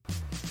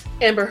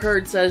Amber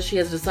Heard says she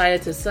has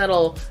decided to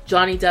settle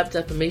Johnny Depp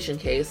defamation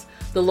case.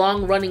 The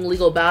long-running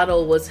legal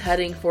battle was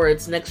heading for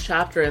its next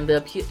chapter in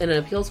an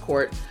appeals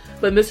court,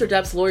 but Mr.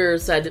 Depp's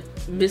lawyers said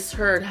Ms.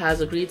 Heard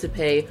has agreed to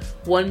pay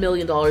 $1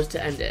 million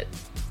to end it.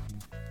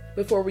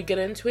 Before we get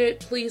into it,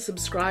 please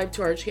subscribe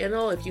to our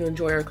channel if you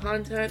enjoy our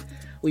content.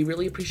 We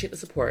really appreciate the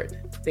support.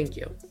 Thank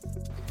you.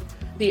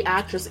 The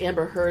actress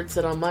Amber Heard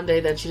said on Monday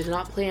that she did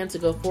not plan to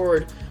go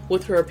forward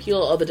with her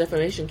appeal of the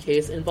defamation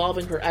case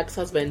involving her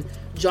ex-husband,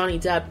 Johnny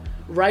Depp,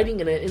 writing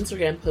in an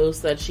Instagram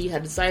post that she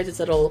had decided to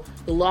settle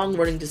the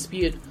long-running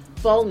dispute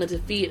following a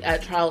defeat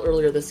at trial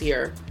earlier this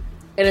year.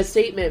 In a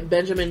statement,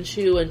 Benjamin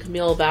Chu and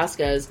Camille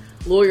Vasquez,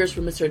 lawyers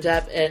for Mr.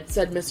 Depp,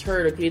 said Ms.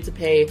 Heard agreed to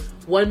pay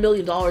 $1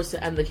 million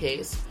to end the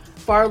case,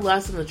 far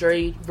less than the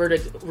jury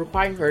verdict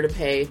requiring her to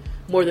pay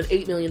more than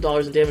 $8 million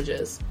in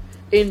damages.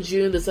 In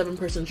June, the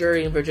 7-person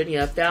jury in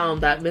Virginia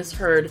found that Ms.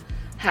 Heard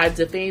had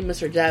defamed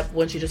Mr. Depp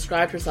when she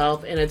described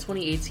herself in a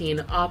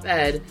 2018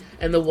 op-ed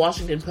in the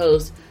Washington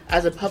Post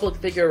as a public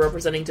figure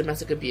representing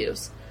domestic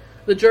abuse.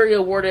 The jury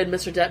awarded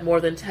Mr. Depp more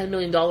than $10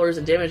 million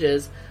in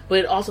damages, but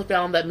it also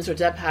found that Mr.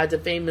 Depp had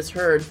defamed Ms.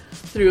 Heard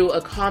through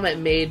a comment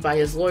made by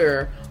his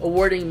lawyer,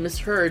 awarding Ms.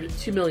 Heard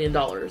 $2 million.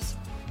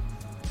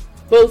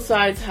 Both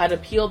sides had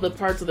appealed the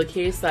parts of the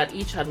case that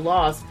each had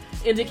lost,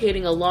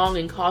 indicating a long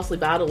and costly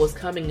battle was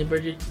coming in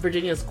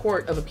Virginia's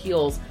Court of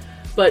Appeals,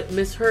 but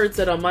Ms. Heard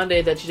said on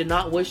Monday that she did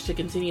not wish to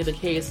continue the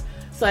case,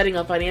 citing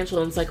a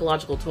financial and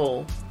psychological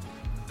toll.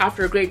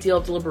 After a great deal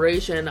of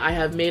deliberation, I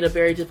have made a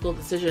very difficult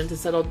decision to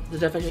settle the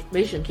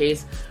defamation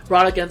case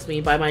brought against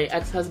me by my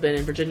ex-husband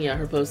in Virginia,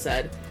 her post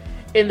said.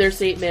 In their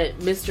statement,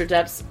 Mr.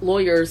 Depp's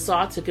lawyers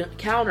sought to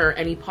counter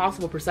any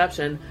possible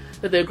perception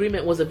that the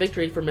agreement was a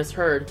victory for Ms.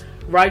 Heard,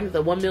 writing that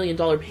the $1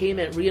 million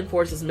payment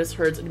reinforces Ms.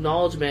 Heard's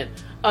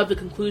acknowledgement of the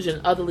conclusion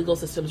of the legal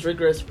system's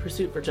rigorous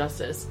pursuit for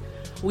justice.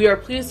 We are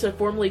pleased to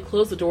formally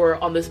close the door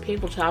on this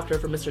painful chapter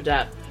for Mr.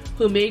 Depp,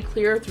 who made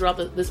clear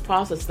throughout this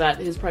process that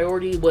his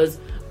priority was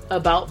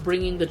about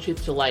bringing the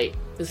truth to light,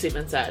 the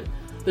statement said.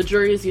 The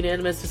jury's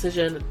unanimous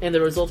decision and the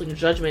resulting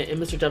judgment in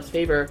Mr. Depp's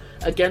favor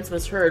against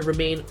Ms. Heard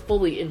remain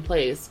fully in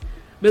place.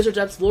 Mr.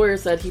 Depp's lawyer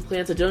said he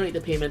plans to donate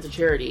the payment to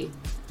charity.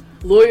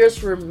 Lawyers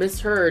for Ms.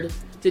 Heard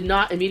did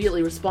not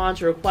immediately respond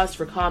to requests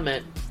for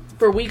comment.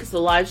 For weeks,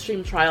 the live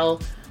stream trial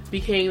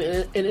became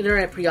an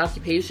internet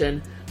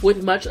preoccupation,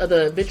 with much of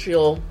the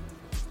vitriol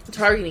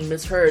targeting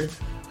Ms. Heard,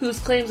 whose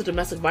claims of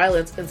domestic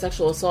violence and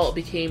sexual assault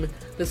became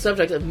the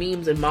subject of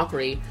memes and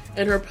mockery.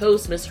 In her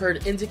post, Ms.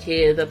 Heard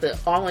indicated that the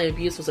online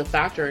abuse was a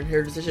factor in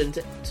her decision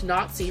to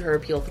not see her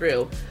appeal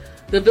through.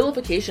 The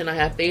vilification I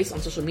have faced on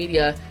social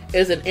media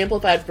is an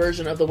amplified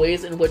version of the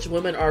ways in which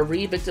women are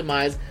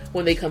re-victimized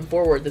when they come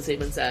forward, the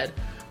statement said.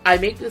 I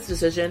make this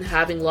decision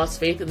having lost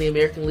faith in the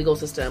American legal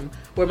system,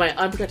 where my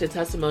unprotected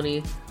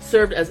testimony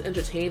served as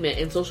entertainment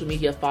and social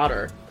media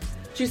fodder.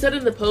 She said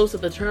in the post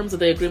that the terms of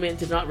the agreement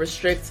did not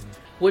restrict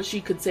what she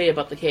could say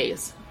about the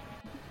case.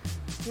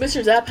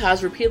 Mr. Depp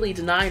has repeatedly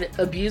denied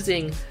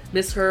abusing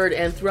Ms. Heard,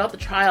 and throughout the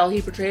trial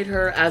he portrayed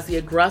her as the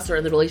aggressor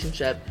in the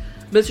relationship.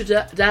 Mr.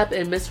 Depp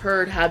and Ms.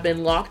 Heard have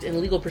been locked in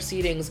legal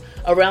proceedings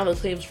around the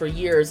claims for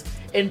years.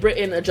 In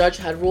Britain, a judge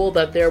had ruled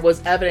that there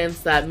was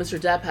evidence that Mr.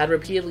 Depp had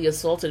repeatedly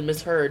assaulted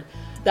Ms. Heard.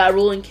 That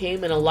ruling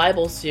came in a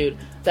libel suit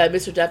that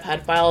Mr. Depp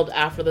had filed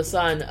after The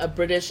Sun, a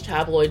British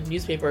tabloid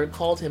newspaper,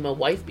 called him a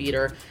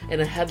wife-beater in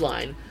a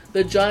headline.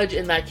 The judge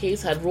in that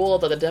case had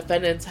ruled that the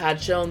defendants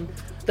had shown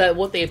that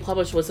what they had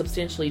published was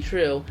substantially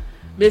true.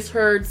 Ms.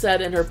 Heard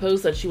said in her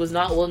post that she was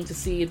not willing to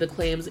see the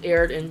claims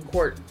aired in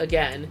court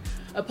again.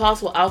 A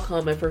possible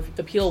outcome if her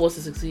appeal was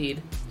to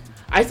succeed.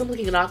 I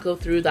simply cannot go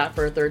through that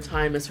for a third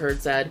time, Ms.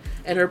 Heard said,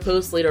 in her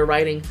post later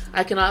writing,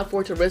 I cannot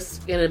afford to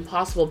risk an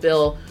impossible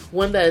bill,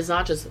 one that is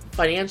not just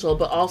financial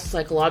but also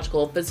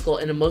psychological, physical,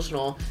 and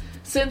emotional.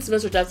 Since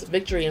Mr. Depp's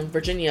victory in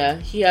Virginia,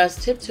 he has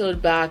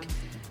tiptoed back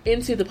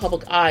into the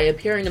public eye,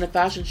 appearing in a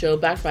fashion show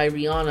backed by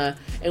Rihanna,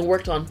 and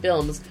worked on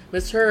films.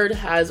 Ms. Heard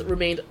has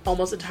remained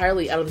almost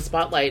entirely out of the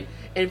spotlight.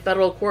 In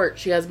federal court,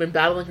 she has been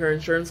battling her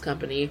insurance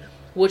company,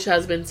 which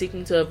has been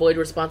seeking to avoid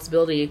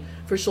responsibility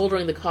for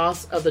shouldering the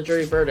costs of the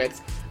jury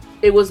verdicts.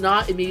 It was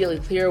not immediately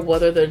clear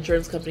whether the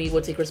insurance company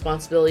would take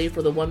responsibility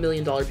for the $1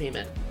 million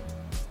payment.